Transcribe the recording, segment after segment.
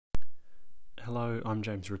Hello, I'm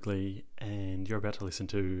James Wrigley, and you're about to listen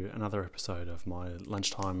to another episode of my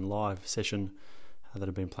lunchtime live session that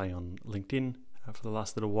I've been playing on LinkedIn for the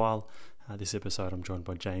last little while. This episode, I'm joined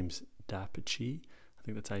by James Dapici. I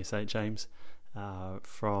think that's how you say it, James,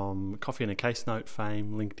 from Coffee and a Case Note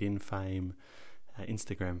fame, LinkedIn fame,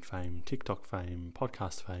 Instagram fame, TikTok fame,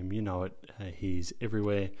 podcast fame. You know it. He's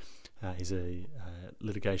everywhere. He's a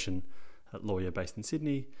litigation lawyer based in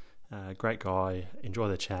Sydney. Great guy. Enjoy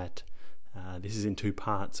the chat. This is in two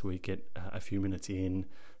parts. We get a few minutes in.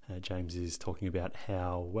 James is talking about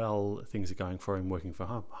how well things are going for him working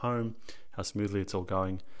from home, how smoothly it's all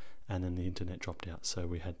going, and then the internet dropped out, so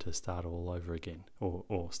we had to start all over again,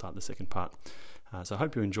 or start the second part. So I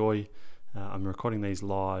hope you enjoy. I'm recording these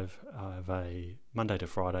live of a Monday to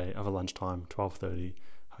Friday of a lunchtime, 12:30.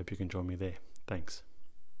 Hope you can join me there. Thanks.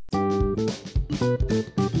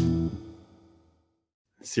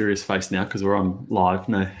 Serious face now because we're on live.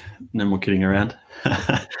 No more kidding around.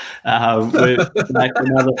 We're back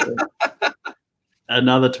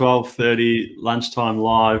another 12:30 lunchtime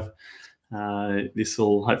live. This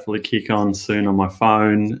will hopefully kick on soon on my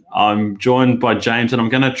phone. I'm joined by James, and I'm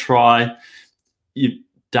going to try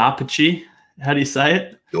Dapici. How do you say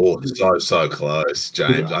it? Oh, so close,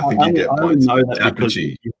 James. I think you get points. I know that because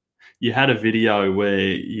you had a video where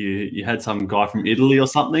you had some guy from Italy or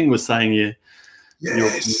something was saying you're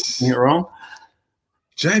getting it wrong.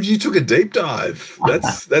 James, you took a deep dive.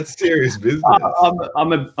 That's serious business.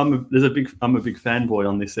 I'm a big fanboy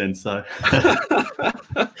on this end, so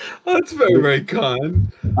that's very, very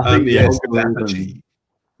kind. I think Dapici.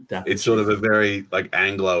 It's sort of a very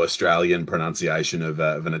Anglo-Australian pronunciation of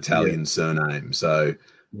an Italian surname. So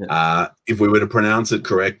if we were to pronounce it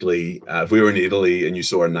correctly, if we were in Italy and you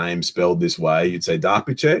saw a name spelled this way, you'd say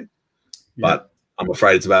Dapici. But I'm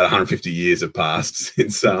afraid it's about 150 years have passed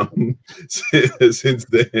since then.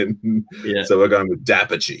 Yeah. So we're going with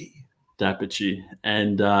Dapici.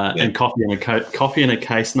 And Coffee and a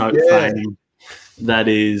Case Note fame. That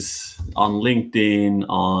is on LinkedIn,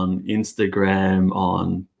 on Instagram,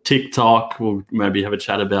 on TikTok. We'll maybe have a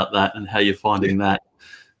chat about that and how you're finding that.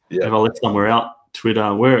 Yeah. Have I left somewhere out?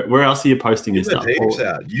 Twitter. Where else are you posting your stuff?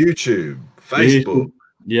 Out. YouTube, Facebook.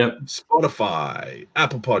 Yep. Spotify,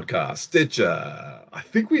 Apple Podcasts, Stitcher. I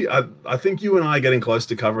think you and I are getting close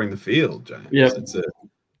to covering the field, James. Yep.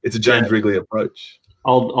 It's a James Wrigley approach.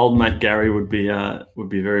 Old Matt Gary would be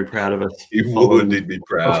very proud of us. He would be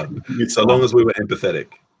proud. So long as we were empathetic.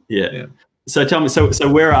 Yeah. So tell me, so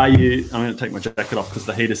where are you? I'm going to take my jacket off because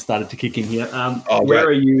the heat has started to kick in here. Where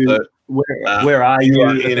are you? Where are you?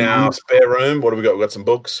 In our spare room. What have we got? We've got some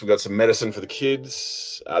books. We've got some medicine for the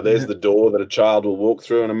kids. There's the door that a child will walk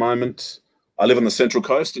through in a moment. I live on the Central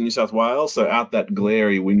Coast in New South Wales, so out that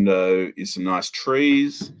glary window is some nice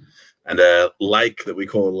trees and a lake that we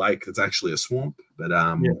call a lake that's actually a swamp. But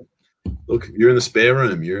look, you're in the spare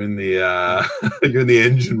room. You're in the you're in the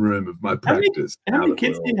engine room of my practice. How many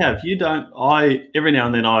kids do you have? You don't. Every now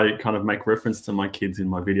and then I kind of make reference to my kids in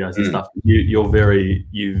my videos and stuff. You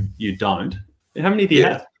don't. How many do you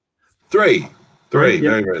have? Three. Very,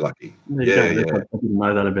 very lucky. I didn't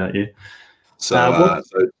know that about you. So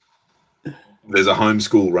there's a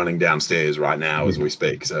homeschool running downstairs right now as we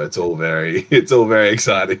speak. So it's all very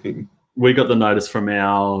exciting. We got the notice from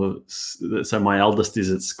so my eldest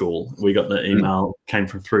is at school. We got the email came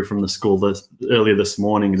through from the school earlier this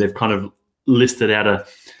morning. They've kind of listed out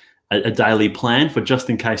a daily plan for just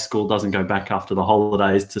in case school doesn't go back after the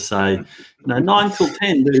holidays to say, 9 till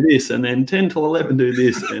 10 do this, and then 10 till 11 do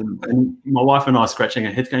this. And my wife and I are scratching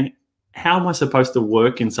our heads going, how am I supposed to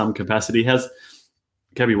work in some capacity?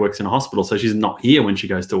 Gabby works in a hospital, so she's not here when she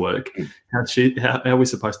goes to work. How are we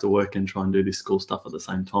supposed to work and try and do this school stuff at the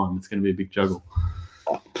same time? It's going to be a big juggle.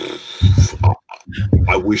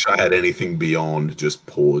 I wish I had anything beyond just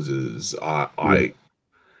pauses.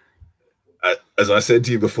 As I said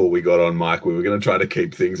to you before we got on, Mike, we were going to try to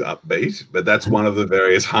keep things upbeat, but that's one of the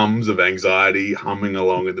various hums of anxiety humming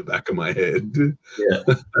along in the back of my head. Yeah.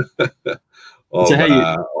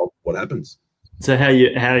 What happens? So how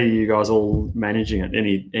are you guys all managing it?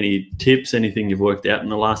 Any tips? Anything you've worked out in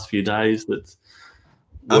the last few days that's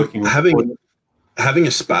working? Having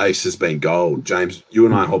a space has been gold. James, you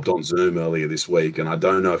and I hopped on Zoom earlier this week, and I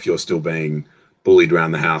don't know if you're still being bullied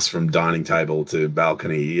around the house from dining table to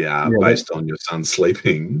balcony based on your son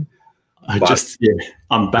sleeping.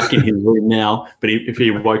 I'm back in his room now, but if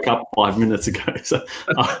he woke up 5 minutes ago. So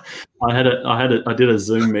I did a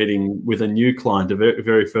Zoom meeting with a new client, the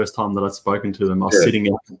very first time that I'd spoken to them. I was sitting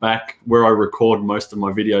out the back where I record most of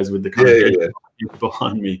my videos with the kind of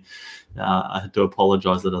behind me. I had to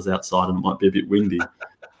apologise that I was outside and it might be a bit windy.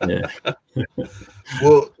 Yeah.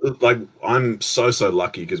 Well, like I'm so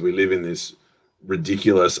lucky because we live in this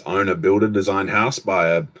ridiculous owner-builder designed house by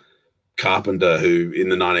a carpenter who in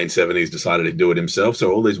the 1970s decided to do it himself.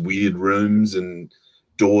 So all these weird rooms and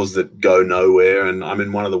doors that go nowhere, and I'm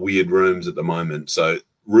in one of the weird rooms at the moment. So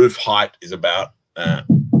roof height is about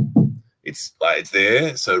it's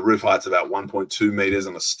there. So roof height's about 1.2 meters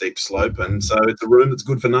on a steep slope, and so it's a room that's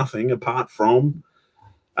good for nothing apart from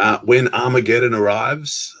when Armageddon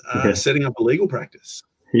arrives, setting up a legal practice.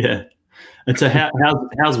 Yeah. And so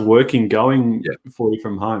how's working going for you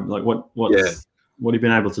from home? Like what have you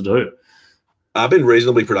been able to do? I've been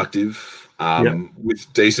reasonably productive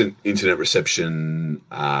with decent internet reception.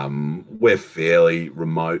 We're fairly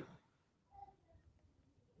remote.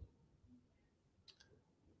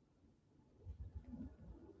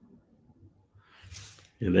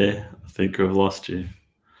 You're there. I think I've lost you,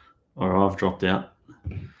 or I've dropped out.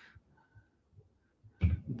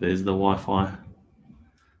 There's the Wi-Fi.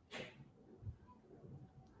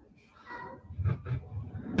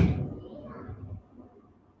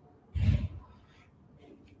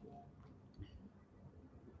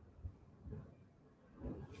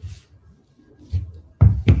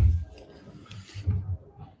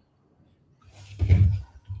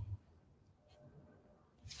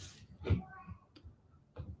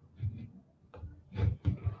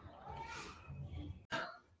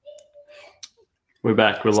 We're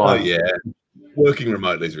back. We're live. Oh, yeah. Working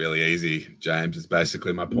remotely is really easy, James. It's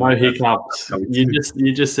basically my point. No hiccups.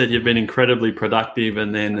 You just said you've been incredibly productive,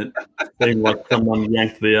 and then it seemed like someone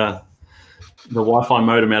yanked the Wi-Fi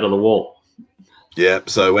modem out of the wall. Yeah.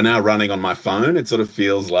 So we're now running on my phone. It sort of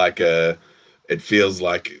feels like we're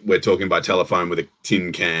talking by telephone with a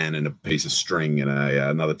tin can and a piece of string and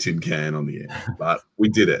another tin can on the end. But we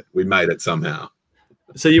did it. We made it somehow.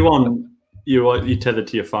 So you tethered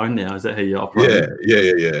to your phone now? Is that how you operate?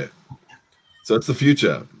 Yeah. So it's the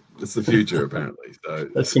future. It's the future, apparently. So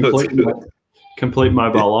that's complete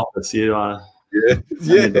mobile office. You are. Yeah.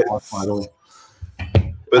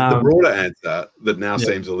 But the broader answer that now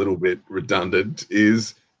seems a little bit redundant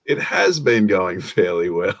is it has been going fairly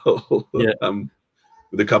well.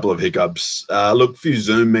 With a couple of hiccups. Look, a few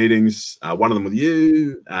Zoom meetings. One of them with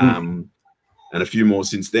you, and a few more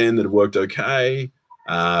since then that have worked okay.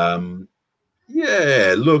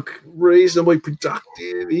 Look, reasonably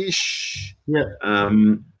productive-ish. Yeah.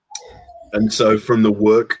 And so from the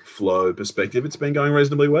workflow perspective, it's been going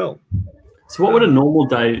reasonably well. So what would a normal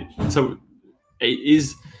day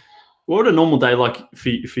what would a normal day like for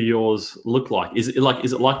yours look like? Is it like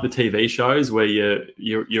the TV shows where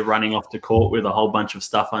you're running off to court with a whole bunch of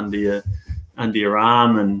stuff under your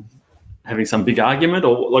arm and having some big argument,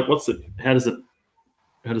 or like how does it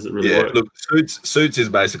really work? Look, Suits is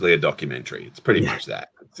basically a documentary. It's pretty much that.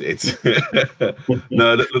 It's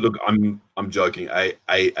no. Look, I'm joking.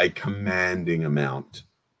 A commanding amount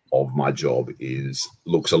of my job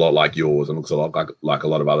looks a lot like yours and looks a lot like a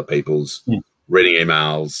lot of other people's. Reading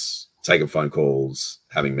emails, taking phone calls,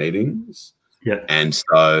 having meetings. Yeah. And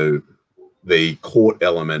so the court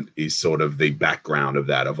element is sort of the background of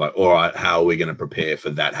that, of like, all right, how are we going to prepare for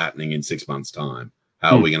that happening in 6 months' time?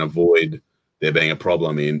 How are we going to avoid there being a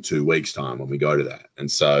problem in 2 weeks' time when we go to that? And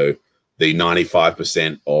so the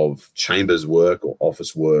 95% of chambers work or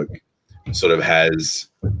office work sort of has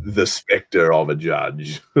the specter of a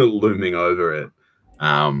judge looming over it.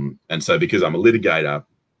 And so because I'm a litigator,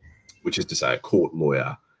 which is to say a court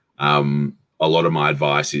lawyer, a lot of my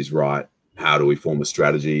advice is, right, how do we form a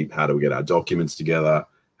strategy? How do we get our documents together?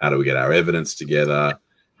 How do we get our evidence together?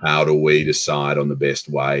 How do we decide on the best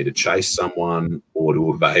way to chase someone or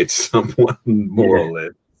to evade someone, more or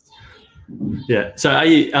less? Yeah. So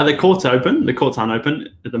are the courts open? The courts aren't open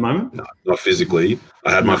at the moment? No, not physically.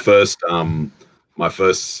 I had my first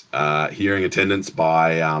hearing attendance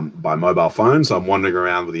by mobile phone. So I'm wandering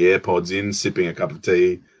around with the AirPods in, sipping a cup of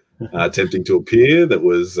tea, attempting to appear. It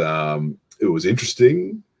was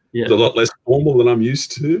interesting. Yeah. It was a lot less formal than I'm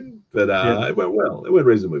used to, but it went well. It went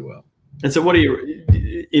reasonably well. And so what are you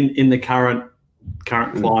in the current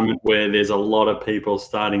climate where there's a lot of people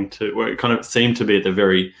where it kind of seemed to be at the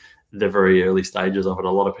very early stages of it,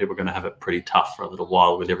 a lot of people are going to have it pretty tough for a little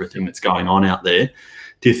while with everything that's going on out there.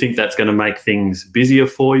 Do you think that's going to make things busier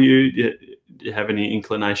for you? Do you have any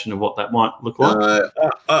inclination of what that might look like?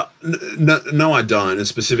 No, I don't. And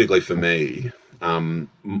specifically for me,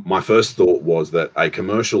 my first thought was that a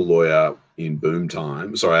commercial lawyer in boom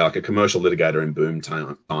time, like a commercial litigator in boom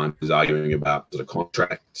time is arguing about the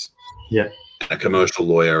contracts. Yeah. And a commercial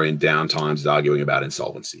lawyer in down times is arguing about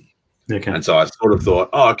insolvency. Okay. And so I sort of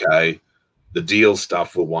thought, okay, the deal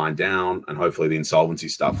stuff will wind down and hopefully the insolvency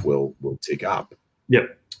stuff will tick up.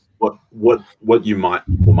 Yep. what you might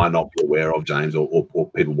or might not be aware of, James, or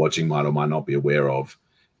people watching might or might not be aware of,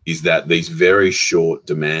 is that these very short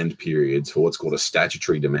demand periods for what's called a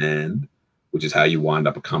statutory demand, which is how you wind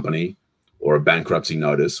up a company, or a bankruptcy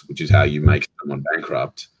notice, which is how you make someone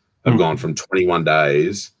bankrupt, have gone from 21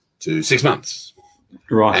 days to 6 months.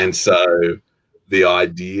 Right. And so the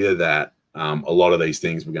idea that a lot of these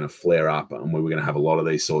things were going to flare up and we were going to have a lot of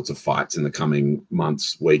these sorts of fights in the coming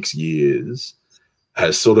months, weeks, years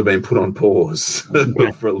has sort of been put on pause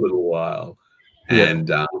for a little while. Yeah.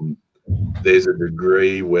 And there's a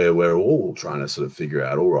degree where we're all trying to sort of figure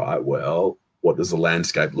out, all right, well, what does the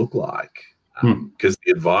landscape look like? Because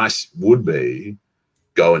the advice would be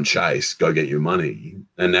go and chase, go get your money.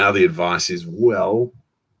 And now the advice is, well,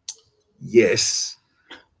 yes,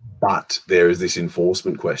 but there is this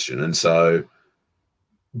enforcement question. And so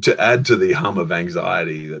to add to the hum of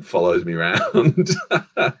anxiety that follows me around,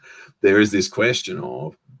 there is this question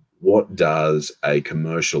of what does a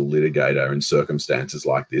commercial litigator in circumstances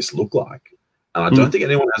like this look like? And I don't think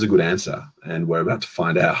anyone has a good answer, and we're about to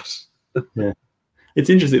find out. Yeah. It's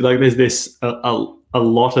interesting. Like there's this, a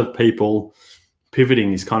lot of people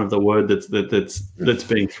pivoting is kind of the word that's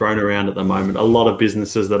being thrown around at the moment. A lot of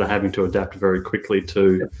businesses that are having to adapt very quickly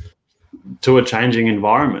to a changing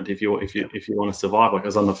environment. If you want to survive, like I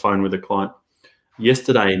was on the phone with a client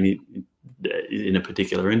yesterday in a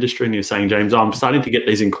particular industry, and he was saying, James, I'm starting to get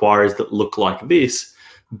these inquiries that look like this,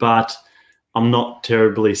 but I'm not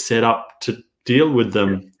terribly set up to deal with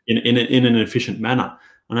them in an efficient manner.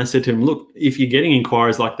 And I said to him, look, if you're getting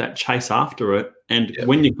inquiries like that, chase after it. And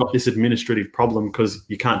when you've got this administrative problem because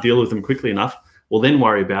you can't deal with them quickly enough, well, then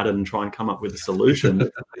worry about it and try and come up with a solution.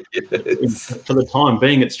 For the time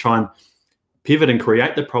being, it's try and pivot and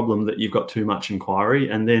create the problem that you've got too much inquiry,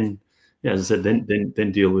 and then, as I said,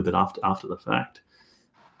 then deal with it after the fact.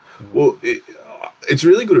 Well, it's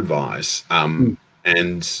really good advice. And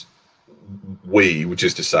we, which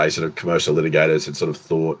is to say sort of commercial litigators, had sort of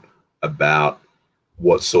thought about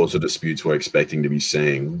what sorts of disputes we're expecting to be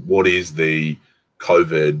seeing. What is the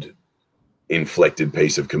COVID-inflected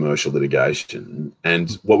piece of commercial litigation?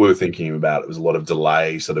 And what we were thinking about, it was a lot of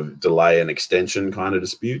delay and extension kind of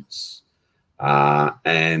disputes,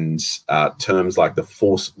 and terms like the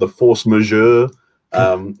force majeure,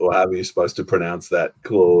 or however you're supposed to pronounce that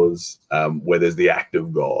clause, where there's the act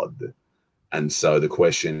of God. And so the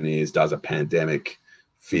question is, does a pandemic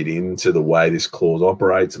fit into the way this clause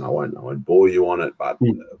operates? And I won't bore you on it, but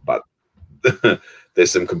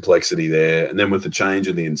there's some complexity there. And then with the change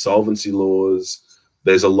in the insolvency laws,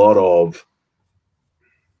 there's a lot of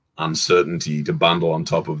uncertainty to bundle on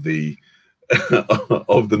top of the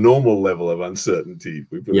of the normal level of uncertainty,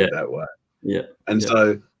 if we put it that way. Yeah. And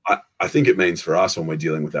so I think it means for us, when we're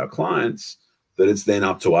dealing with our clients, that it's then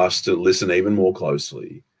up to us to listen even more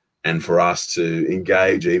closely, and for us to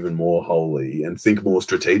engage even more wholly and think more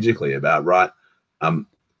strategically about, right,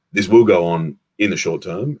 this will go on in the short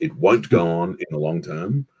term. It won't go on in the long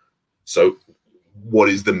term. So what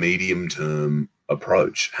is the medium term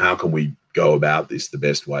approach? How can we go about this the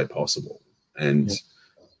best way possible? And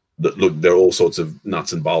look, there are all sorts of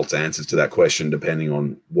nuts and bolts answers to that question, depending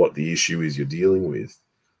on what the issue is you're dealing with.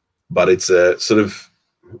 But it's a sort of,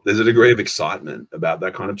 there's a degree of excitement about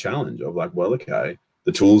that kind of challenge of like, well, okay,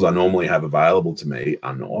 the tools I normally have available to me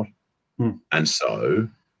are not. And so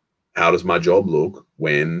how does my job look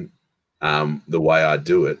when the way I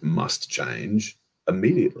do it must change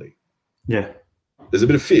immediately? Yeah. There's a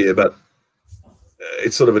bit of fear, but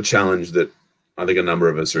it's sort of a challenge that I think a number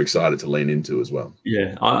of us are excited to lean into as well.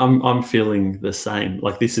 Yeah, I'm feeling the same.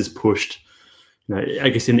 Like this has pushed, I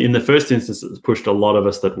guess in the first instance, it's pushed a lot of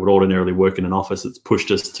us that would ordinarily work in an office. It's pushed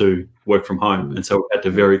us to work from home. And so we had to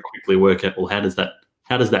very quickly work out, well, how does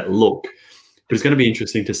that look? But it's going to be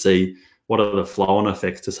interesting to see what are the flow-on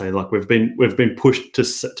effects, to say, like, we've been pushed to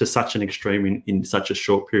such an extreme in such a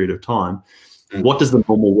short period of time. What does the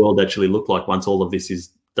normal world actually look like once all of this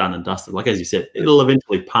is done and dusted? Like, as you said, it'll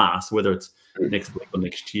eventually pass, whether it's next week or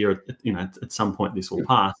next year, at some point this will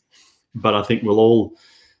pass. But I think we'll all,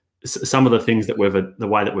 some of the things that the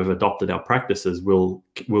way that we've adopted our practices, will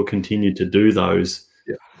continue to do those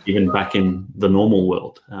even back in the normal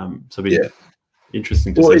world. So it'll be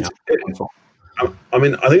interesting to see how. I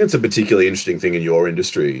mean, I think it's a particularly interesting thing in your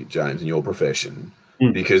industry, James, in your profession,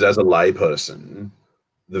 because as a layperson,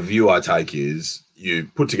 the view I take is you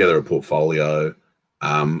put together a portfolio,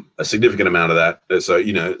 a significant amount of that. So,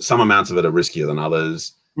 some amounts of it are riskier than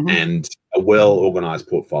others, and a well-organized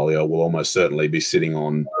portfolio will almost certainly be sitting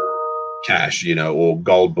on cash, or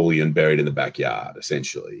gold bullion buried in the backyard,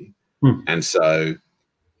 essentially. And so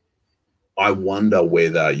I wonder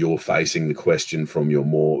whether you're facing the question from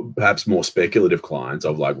your perhaps more speculative clients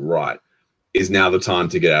of like, right, is now the time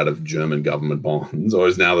to get out of German government bonds, or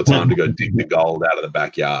is now the time to go dig the gold out of the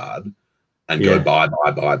backyard and go buy?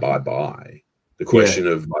 The question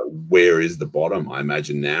of like, where is the bottom, I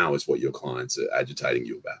imagine now is what your clients are agitating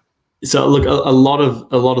you about. So look, a lot of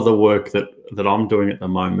the work that I'm doing at the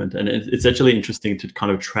moment, and it's actually interesting to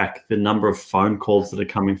kind of track the number of phone calls that are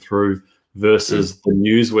coming through versus the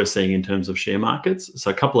news we're seeing in terms of share markets. So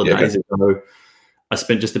a couple of days ago, I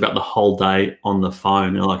spent just about the whole day on the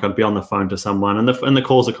phone. Like I'd be on the phone to someone, and the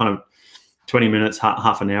calls are kind of 20 minutes,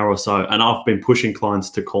 half an hour or so. And I've been pushing clients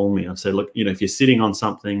to call me. I've said, look, if you're sitting on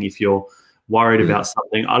something, if you're worried about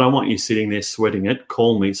something, I don't want you sitting there sweating it.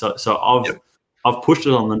 Call me. So I've pushed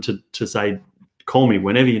it on them to say, call me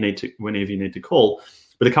whenever you need to call.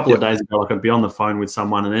 But a couple of days ago, like I'd be on the phone with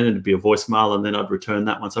someone, and then it'd be a voicemail, and then I'd return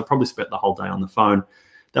that one. So I probably spent the whole day on the phone.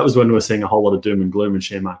 That was when we were seeing a whole lot of doom and gloom, and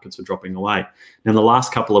share markets were dropping away. Now, in the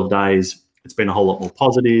last couple of days, it's been a whole lot more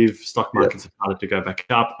positive. Stock markets have started to go back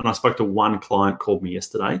up. And I spoke to one client, called me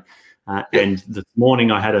yesterday, and this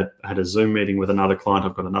morning I had a Zoom meeting with another client.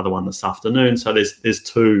 I've got another one this afternoon. So there's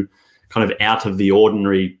two kind of out of the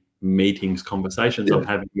ordinary meetings, conversations I'm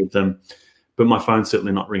having with them, but my phone's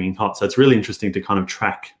certainly not ringing hot. So it's really interesting to kind of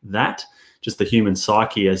track that, just the human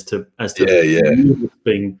psyche as to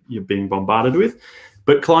you're being bombarded with.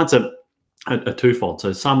 But clients are twofold.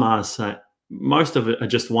 So some are most of it are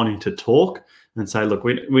just wanting to talk and say, look,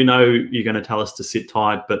 we know you're going to tell us to sit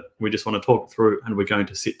tight, but we just want to talk through, and we're going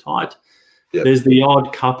to sit tight. There's the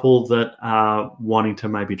odd couple that are wanting to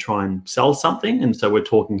maybe try and sell something, and so we're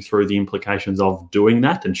talking through the implications of doing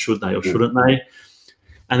that, and should they or shouldn't they.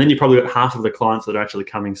 And then you probably got half of the clients that are actually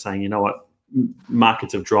coming saying, you know what,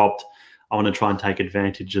 markets have dropped, I want to try and take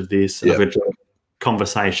advantage of this. And I've got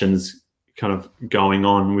conversations kind of going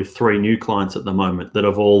on with 3 new clients at the moment that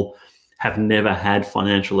have never had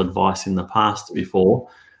financial advice in the past before,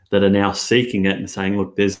 that are now seeking it and saying,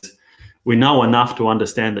 look, we know enough to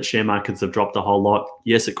understand that share markets have dropped a whole lot.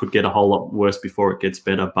 Yes, it could get a whole lot worse before it gets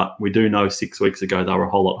better, but we do know 6 weeks ago they were a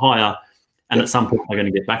whole lot higher, and at some point they're going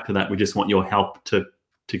to get back to that. We just want your help to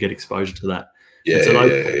get exposure to that.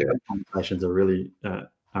 Those conversations are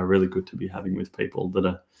really good to be having with people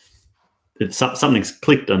that something's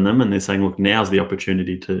clicked on them, and they're saying, look, now's the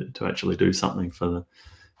opportunity to actually do something for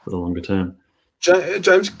the longer term.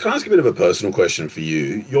 James, can I ask a bit of a personal question for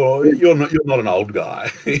you? You're not an old guy.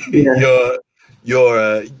 You're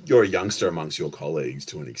a youngster amongst your colleagues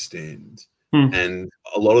to an extent, and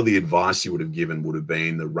a lot of the advice you would have given would have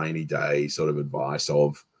been the rainy day sort of advice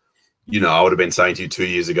of, I would have been saying to you 2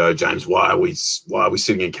 years ago, James, why are we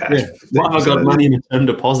sitting in cash? Why have I got money in a term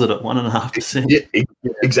deposit at 1.5%? Yeah,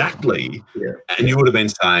 exactly. Yeah. And you would have been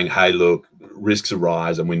saying, hey, look, risks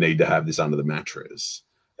arise, and we need to have this under the mattress.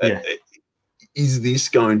 Is this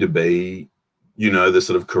going to be, the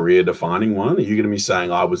sort of career defining one? Are you going to be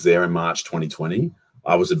saying, I was there in March 2020,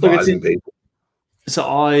 I was advising people? So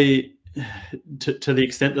to the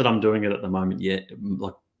extent that I'm doing it at the moment,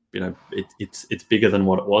 it's bigger than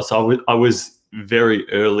what it was. So I was very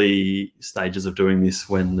early stages of doing this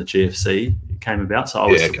when the GFC came about. So I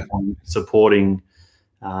was supporting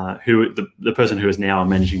the person who is now a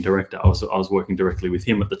managing director. I was working directly with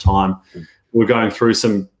him at the time. We were going through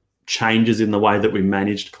some changes in the way that we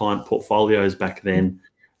managed client portfolios back then,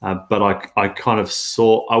 but I kind of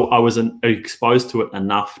saw I wasn't exposed to it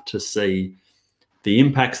enough to see the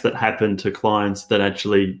impacts that happened to clients that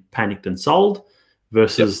actually panicked and sold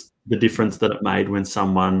versus the difference that it made when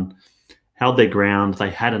someone held their ground.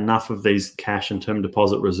 They had enough of these cash and term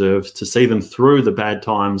deposit reserves to see them through the bad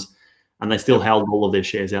times, and they still held all of their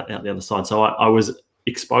shares out the other side. So I was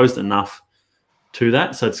exposed enough to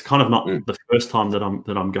that. So it's kind of not the first time that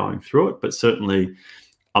I'm going through it, but certainly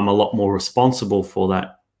I'm a lot more responsible for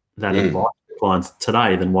that advice to clients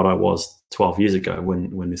today than what I was 12 years ago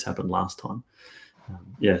when this happened last time.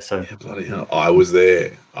 Bloody hell. I was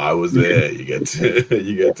there. You get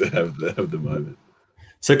to have the moment.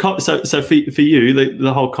 So for you,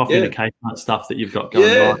 the whole coffee and a cake nut stuff that you've got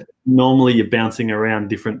going on, normally you're bouncing around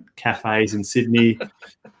different cafes in Sydney.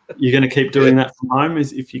 You're going to keep doing that from home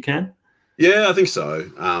if you can? Yeah, I think so.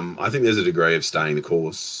 I think there's a degree of staying the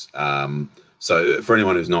course. So for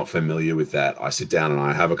anyone who's not familiar with that, I sit down and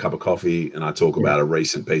I have a cup of coffee and I talk about a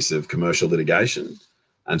recent piece of commercial litigation.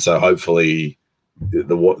 And so hopefully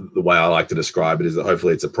the way I like to describe it is that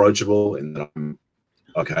hopefully it's approachable and that I'm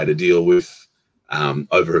okay to deal with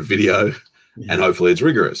over a video, and hopefully it's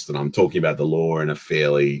rigorous, that I'm talking about the law in a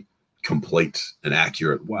fairly complete and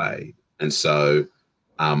accurate way. And so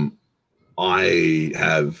I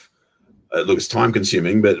have look, it's time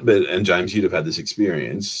consuming, but and James, you'd have had this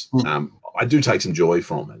experience. I do take some joy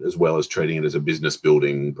from it, as well as treating it as a business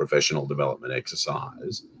building, professional development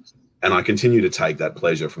exercise. And I continue to take that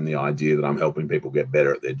pleasure from the idea that I'm helping people get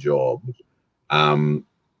better at their job.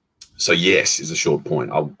 So yes, is a short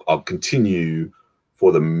point. I'll continue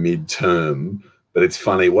for the midterm, but it's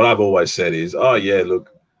funny. What I've always said is, oh yeah, look,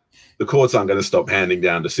 the courts aren't going to stop handing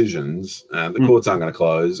down decisions, and the courts aren't going to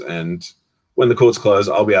close. And when the courts close,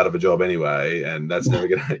 I'll be out of a job anyway, and that's never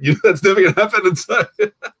going to that's never going to happen. And so,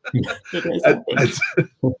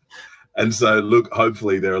 and so, look,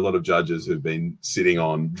 hopefully there are a lot of judges who've been sitting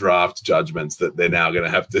on draft judgments that they're now going to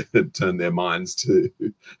have to turn their minds to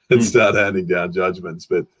and start handing down judgments.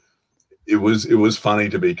 But it was funny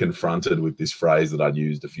to be confronted with this phrase that I'd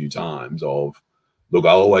used a few times of, look,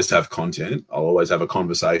 I'll always have content. I'll always have a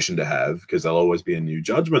conversation to have, because there'll always be a new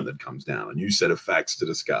judgment that comes down, a new set of facts to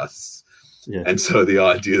discuss. Yeah. And so the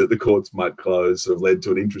idea that the courts might close sort of led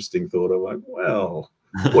to an interesting thought of like, well,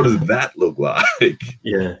 what does that look like?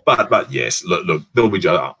 Yeah. But yes, look, there'll be,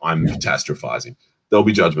 I'm catastrophizing. There'll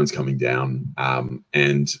be judgments coming down.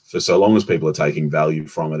 And for so long as people are taking value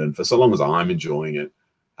from it, and for so long as I'm enjoying it,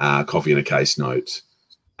 Coffee and a Case Note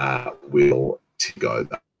will go.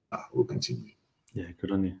 Will continue. Yeah,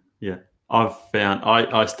 good on you. Yeah. I've found,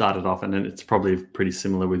 I started off, and it's probably pretty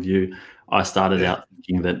similar with you. I started out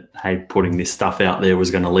thinking that, hey, putting this stuff out there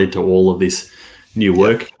was going to lead to all of this new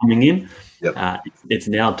work coming in. Yep. It's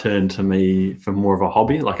now turned to me for more of a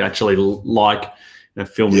hobby. Like I actually like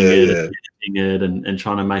filming it, and editing it, and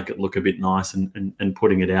trying to make it look a bit nice and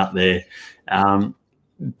putting it out there.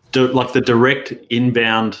 Like the direct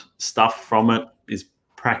inbound stuff from it is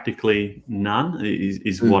practically none.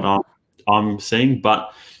 Is what I'm seeing,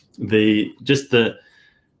 but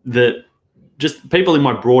just people in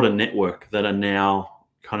my broader network that are now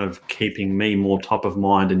kind of keeping me more top of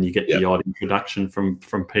mind, and you get the odd introduction from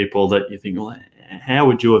people that you think, well, how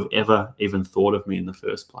would you have ever even thought of me in the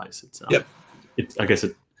first place? It's I guess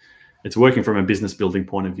it's working from a business building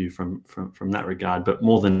point of view from that regard, but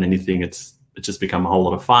more than anything, it's just become a whole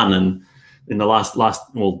lot of fun. And in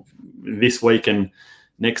the this week and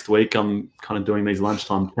next week, I'm kind of doing these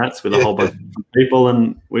lunchtime chats with a whole bunch of people,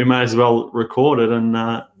 and we may as well record it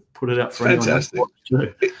and put it out for fantastic.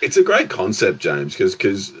 It's a great concept, James,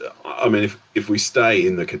 because I mean, if we stay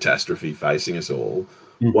in the catastrophe facing us all,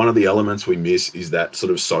 one of the elements we miss is that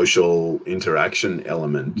sort of social interaction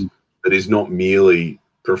element that is not merely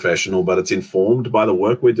professional, but it's informed by the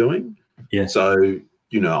work we're doing. Yeah. So,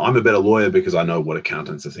 I'm a better lawyer because I know what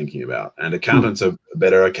accountants are thinking about, and accountants are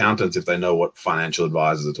better accountants if they know what financial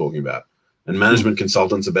advisors are talking about, and management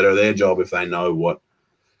consultants are better at their job if they know what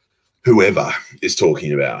whoever is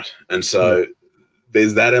talking about. And so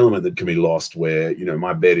there's that element that can be lost where,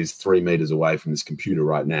 my bed is 3 meters away from this computer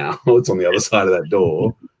right now. It's on the other side of that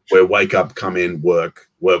door, where wake up, come in, work,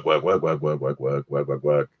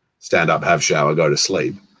 stand up, have shower, go to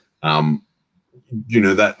sleep.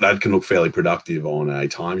 That can look fairly productive on a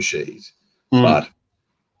timesheet, but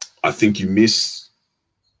I think you miss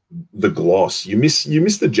the gloss. You miss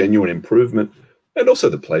the genuine improvement, and also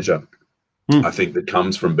the pleasure, I think, that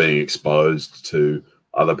comes from being exposed to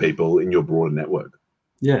other people in your broader network.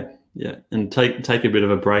 Yeah, and take a bit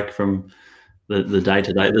of a break from the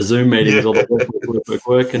day-to-day, the Zoom meetings, all the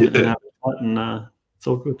work, and have a chat, and it's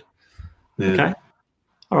all good. Yeah. Okay,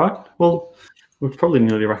 all right. Well, we've probably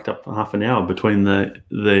nearly racked up half an hour between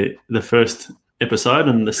the first episode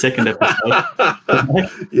and the second episode.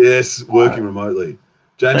 Yes, working remotely.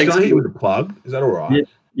 James, can I hit you with a plug? Is that all right?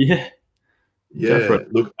 Yeah.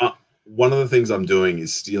 Look, one of the things I'm doing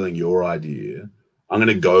is stealing your idea. I'm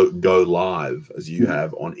going to go live, as you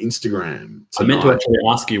have, on Instagram tonight. I meant to actually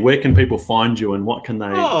ask you, where can people find you, and what can they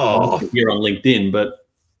hear on LinkedIn? But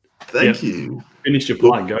thank you. Finish your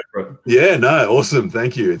plug. Go for it. Yeah, no, awesome.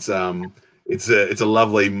 Thank you. It's a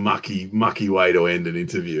lovely mucky way to end an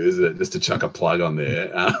interview, isn't it? Just to chuck a plug on there.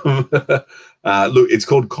 Look, it's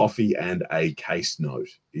called Coffee and a Case Note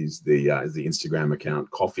is the Instagram account,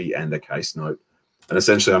 Coffee and a Case Note. And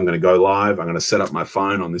essentially, I'm going to go live. I'm going to set up my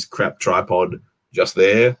phone on this crap tripod just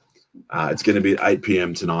there. It's going to be at 8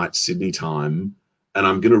 p.m. tonight, Sydney time. And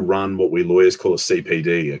I'm going to run what we lawyers call a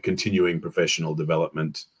CPD, a continuing professional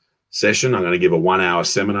development session. I'm going to give a 1-hour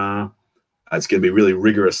seminar. It's going to be really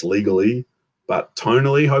rigorous legally, but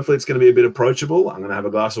tonally, hopefully it's going to be a bit approachable. I'm going to have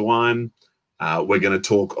a glass of wine. We're going to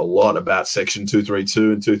talk a lot about Section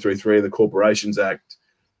 232 and 233 of the Corporations Act.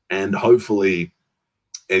 And hopefully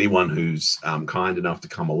anyone who's kind enough to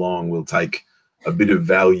come along will take a bit of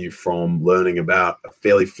value from learning about a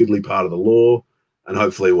fairly fiddly part of the law, and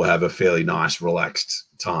hopefully we'll have a fairly nice, relaxed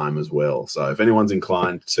time as well. So if anyone's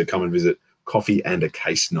inclined to come and visit Coffee and a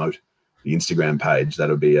Case Note, the Instagram page, that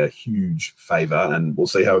would be a huge favour, and we'll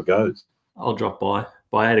see how it goes. I'll drop by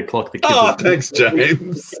 8 o'clock. The kids thanks,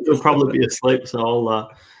 James. You'll probably be asleep, so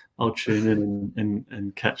I'll tune in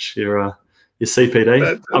and catch your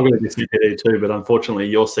CPD. I'm going to do CPD too, but unfortunately,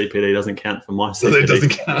 your CPD doesn't count for my CPD. So that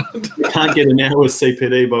doesn't count. You can't get an hour's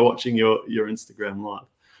CPD by watching your Instagram live.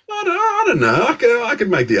 I don't know. I can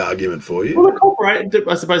make the argument for you. Well,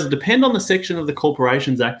 I suppose it depends on the section of the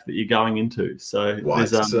Corporations Act that you're going into. So quite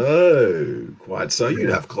so. You'd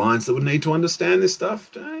have clients that would need to understand this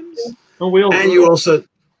stuff, James. Yeah. Well, you're also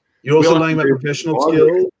learning about professional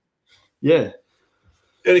skill. Yeah.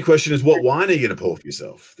 The only question is, what wine are you going to pour for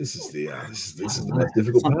yourself? This is the most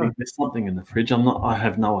difficult part. There's something in the fridge. I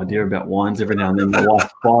have no idea about wines. Every now and then, my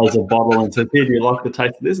wife buys a bottle and says, "Here, do you like the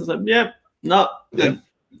taste of this?" I said, "Yep, no." Yep.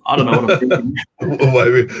 I don't know what I'm thinking.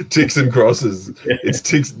 Wait, ticks and crosses. Yeah. It's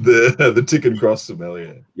ticks the tick and cross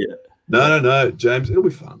sommelier. Yeah. No, James. It'll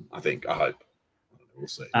be fun. I think. I hope. We'll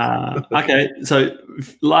see. Okay. So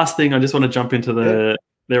last thing, I just want to jump into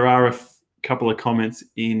there are a couple of comments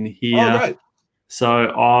in here. Oh, right.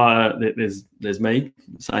 So there's me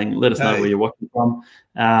saying, let us know where you're watching from.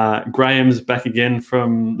 Graham's back again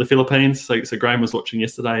from the Philippines. So Graham was watching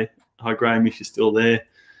yesterday. Hi, Graham, if you're still there.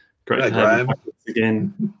 Great to have you back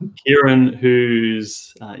again. Kieran,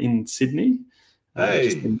 who's in Sydney.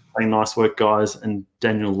 Just been playing nice work, guys. And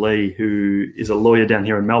Daniel Lee, who is a lawyer down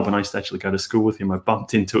here in Melbourne. I used to actually go to school with him. I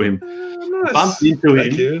bumped into him. Nice. In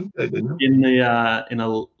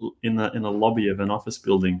a lobby of an office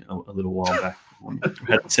building a little while back. We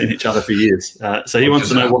hadn't seen each other for years. So he wants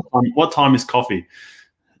to know what time is coffee.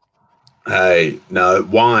 Hey, no,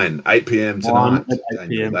 wine, 8 p.m. tonight. 8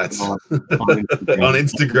 p.m. That's on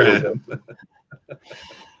Instagram.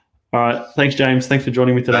 All right. Thanks, James. Thanks for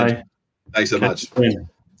joining me today. Thanks so much.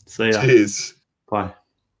 See ya. Cheers. Bye.